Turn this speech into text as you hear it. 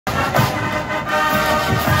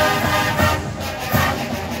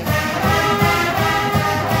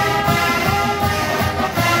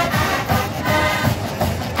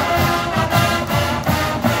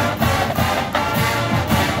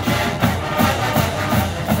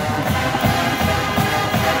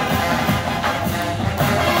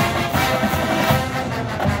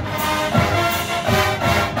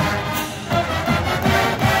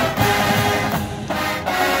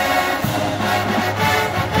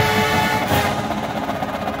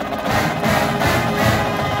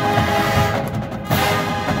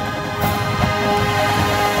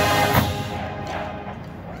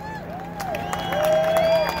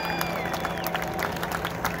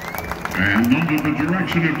Under the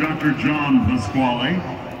direction of Dr. John Pasquale,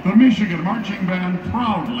 the Michigan Marching Band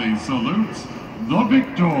proudly salutes the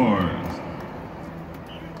victors.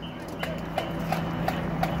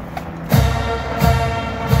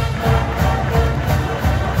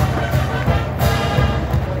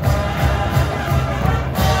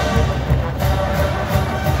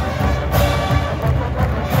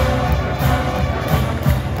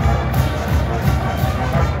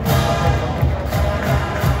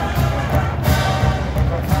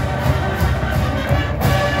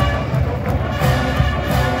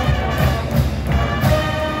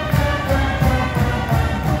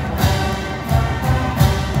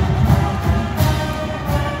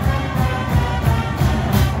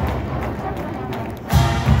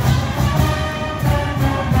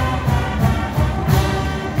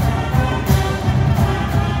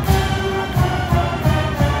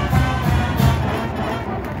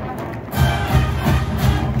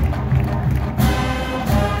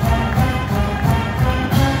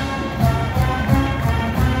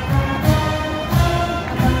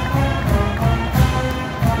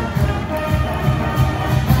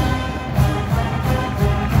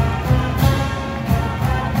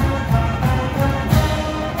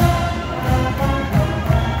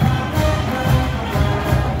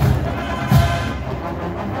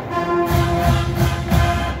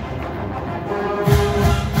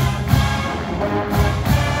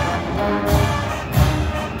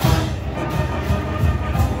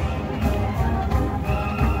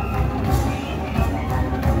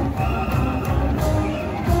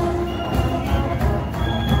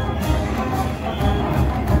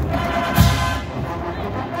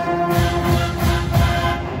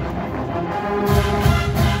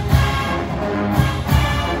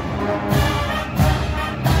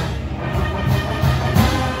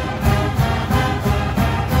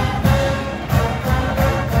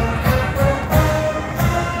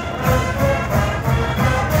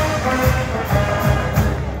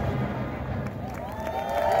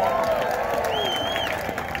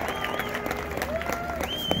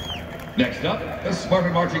 Next up, the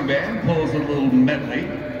Spartan Marching Band pulls a little medley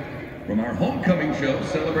from our homecoming show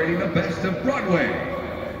celebrating the best of Broadway.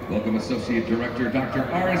 Welcome Associate Director Dr.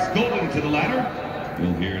 R.S. Golden to the ladder.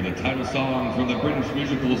 We'll hear the title song from the British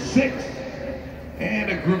musical Six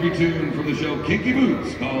and a groovy tune from the show Kinky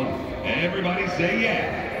Boots called Everybody Say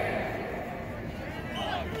Yeah.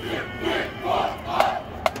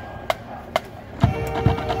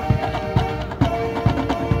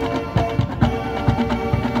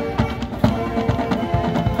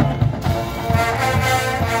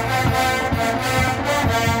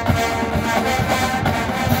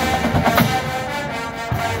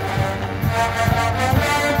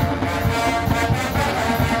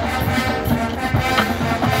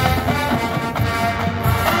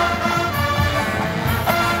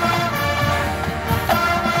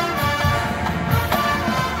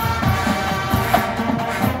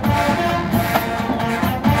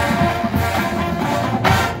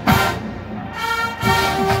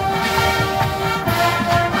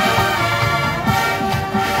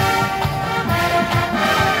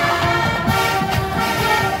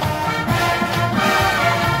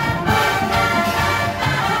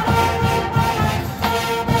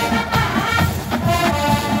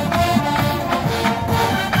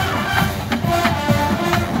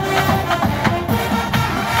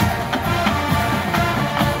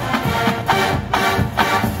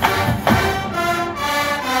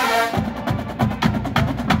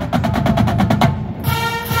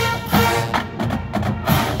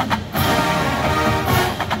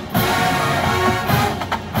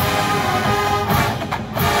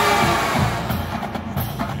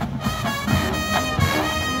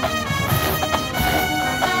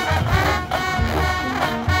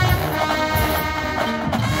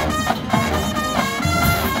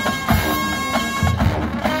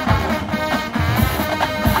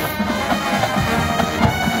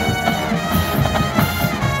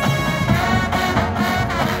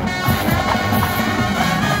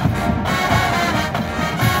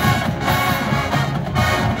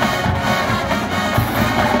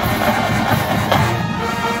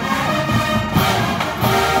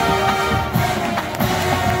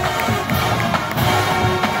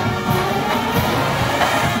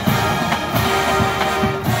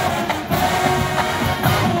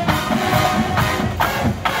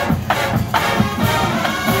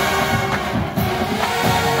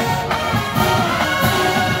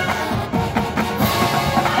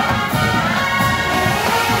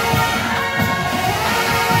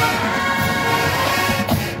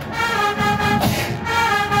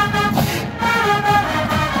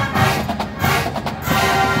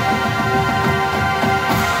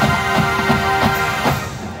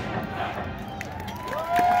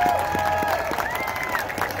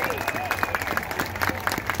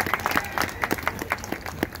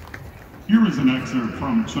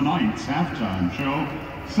 from tonight's halftime show,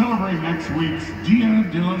 celebrating next week's Dia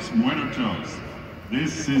de los Muertos.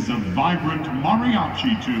 This is a vibrant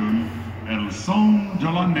mariachi tune, El Son de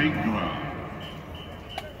la Negra.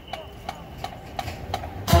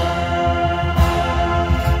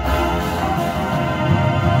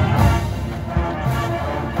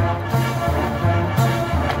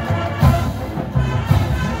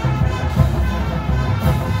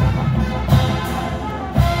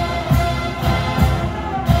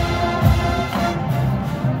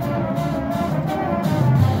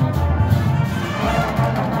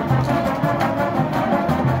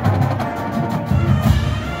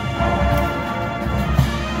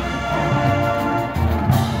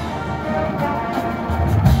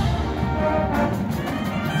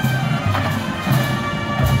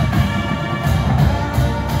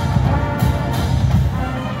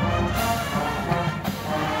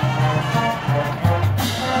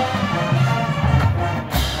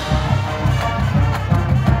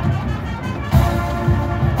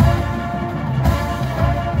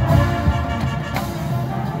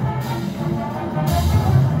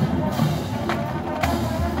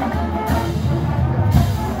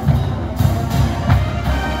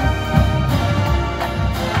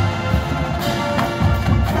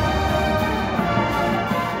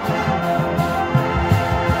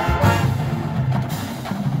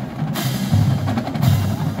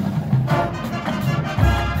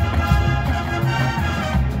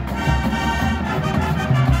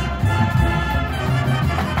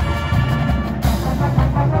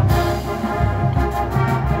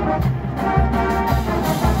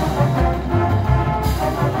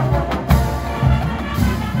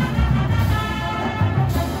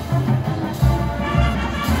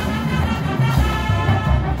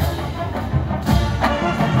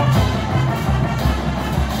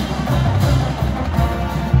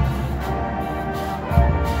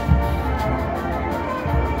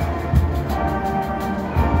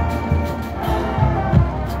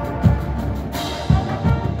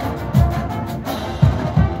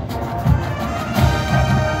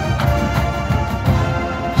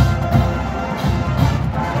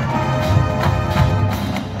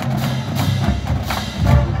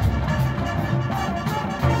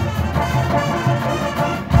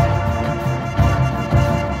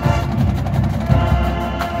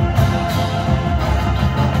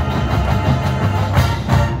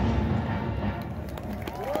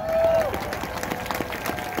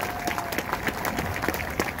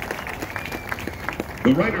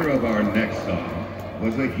 The writer of our next song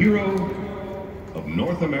was a hero of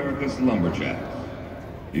North America's lumberjacks.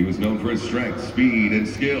 He was known for his strength, speed, and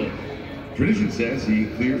skill. Tradition says he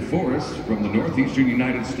cleared forests from the northeastern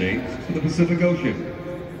United States to the Pacific Ocean.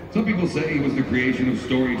 Some people say he was the creation of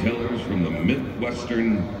storytellers from the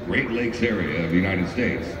Midwestern Great Lakes area of the United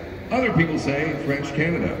States. Other people say French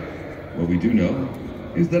Canada. What we do know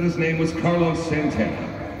is that his name was Carlos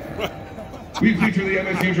Santana. We feature the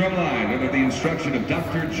MSU drumline under the instruction of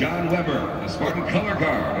Dr. John Weber, the Spartan color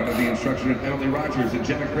guard under the instruction of Emily Rogers and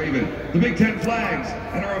Jenna Craven, the Big Ten flags,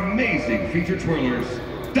 and our amazing feature twirlers,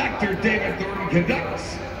 Dr. David Thornton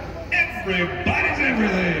conducts Everybody's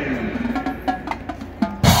Everything.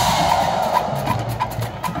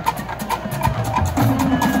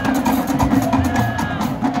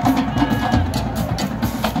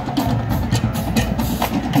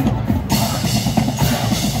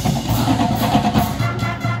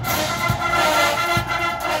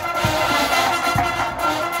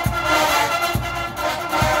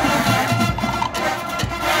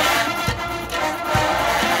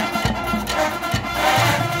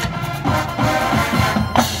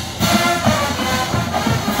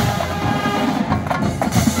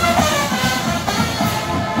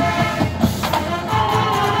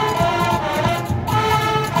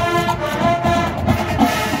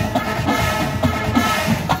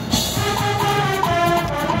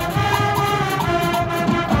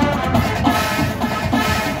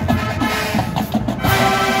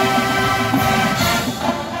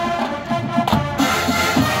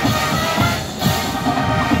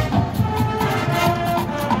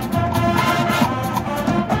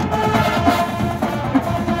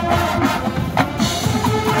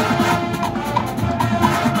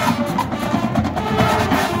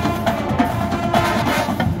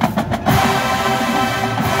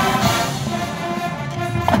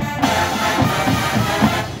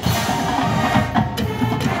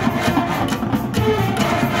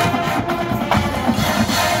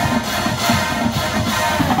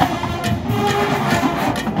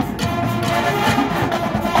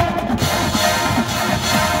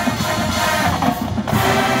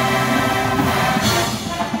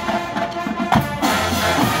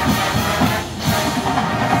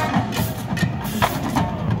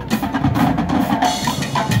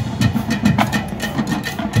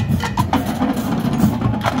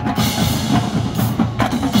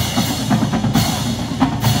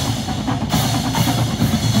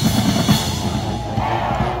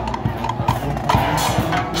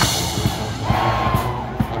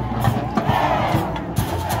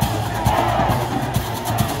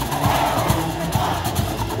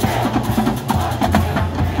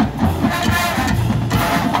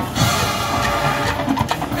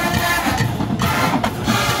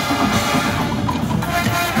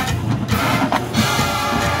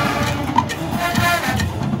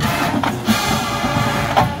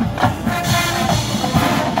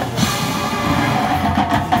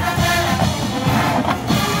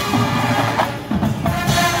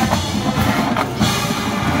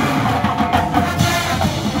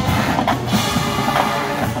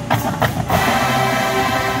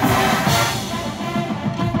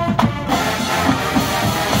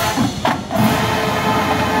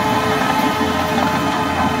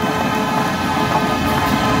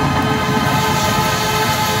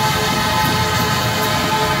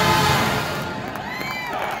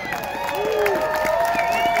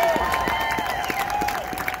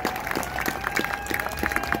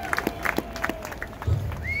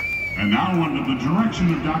 under the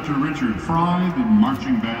direction of Dr. Richard Fry, the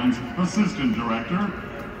marching band's assistant director,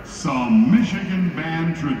 some Michigan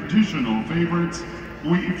band traditional favorites,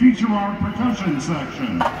 we feature our percussion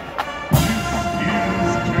section. This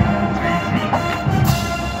is Temptation.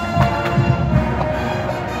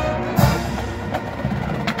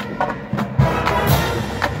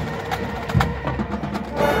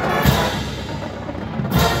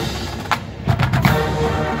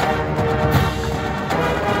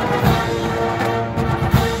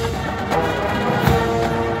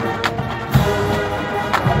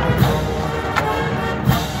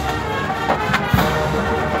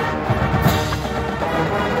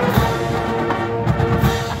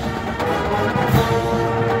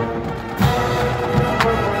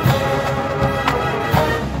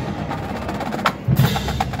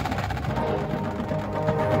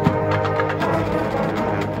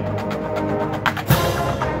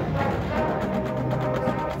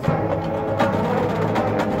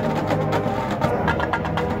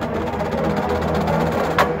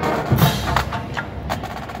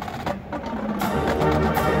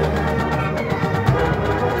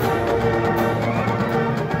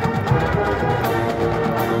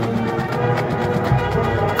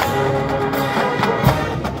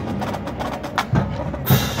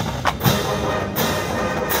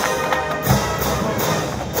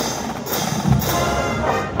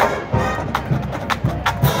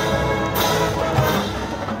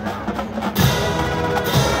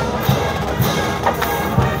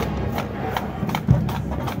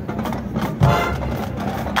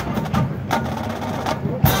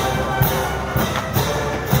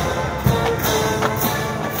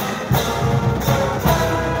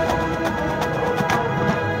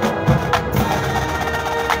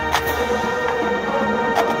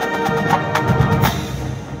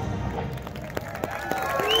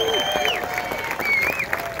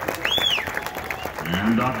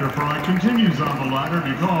 Continues on the ladder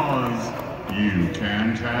because you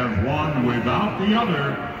can't have one without the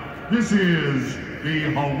other. This is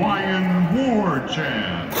the Hawaiian War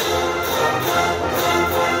Chant.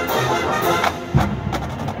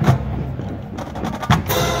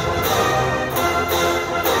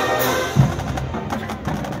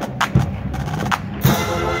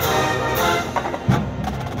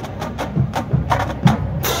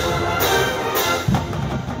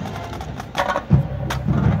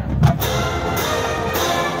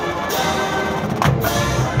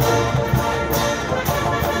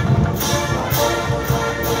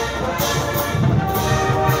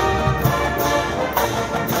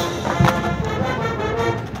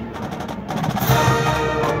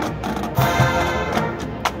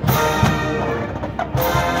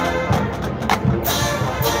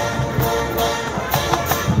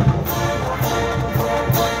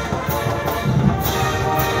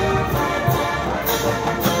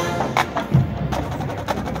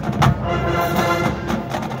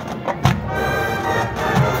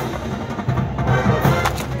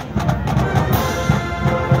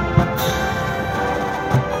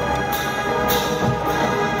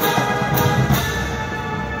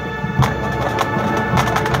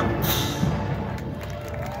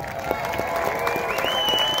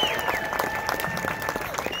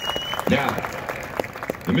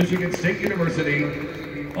 The Michigan State University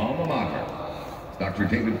alma mater. Dr.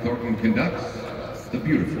 David Thornton conducts the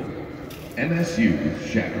beautiful MSU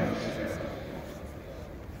Shadows.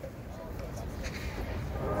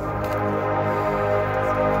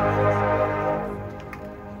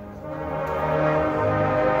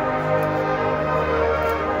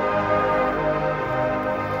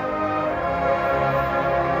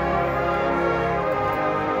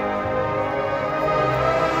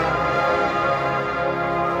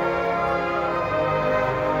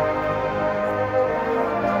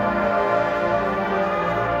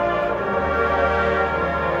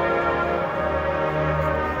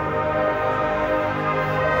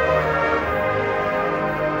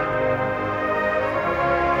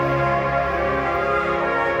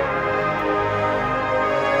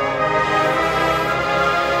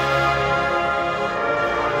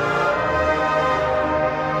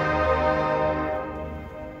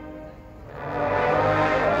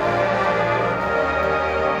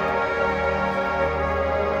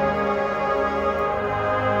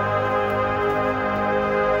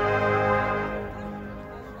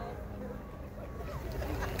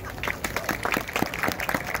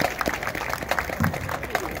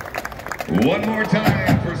 One more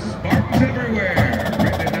time for Spartans everywhere.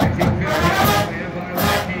 Written in 1950 by F.I.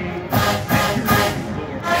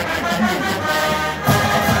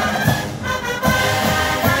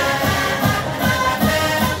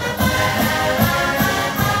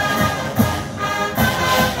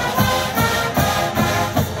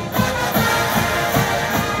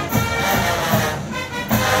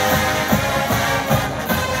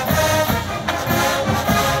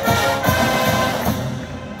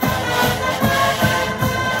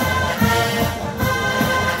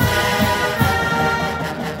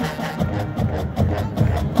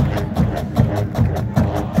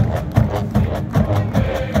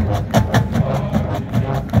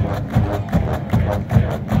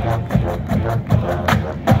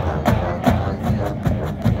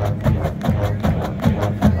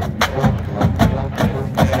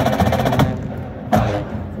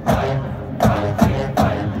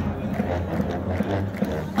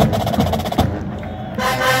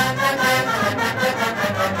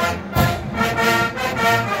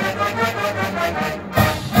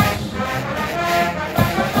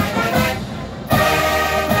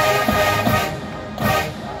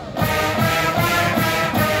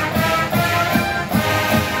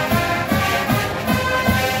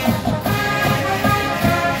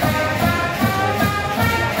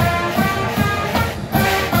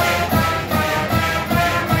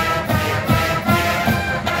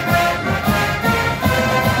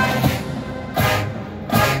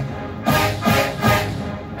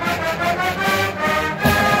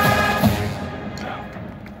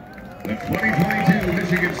 2022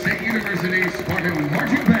 Michigan State University Spartan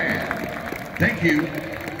Marching Band. Thank you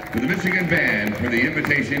to the Michigan Band for the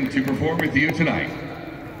invitation to perform with you tonight.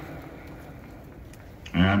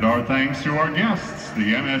 And our thanks to our guests,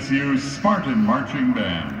 the MSU Spartan Marching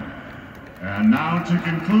Band. And now to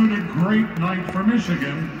conclude a great night for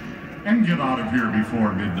Michigan and get out of here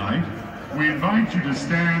before midnight, we invite you to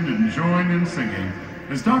stand and join in singing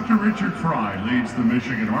as Dr. Richard Fry leads the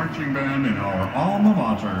Michigan Marching Band in our alma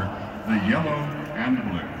mater, the yellow and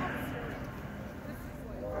blue.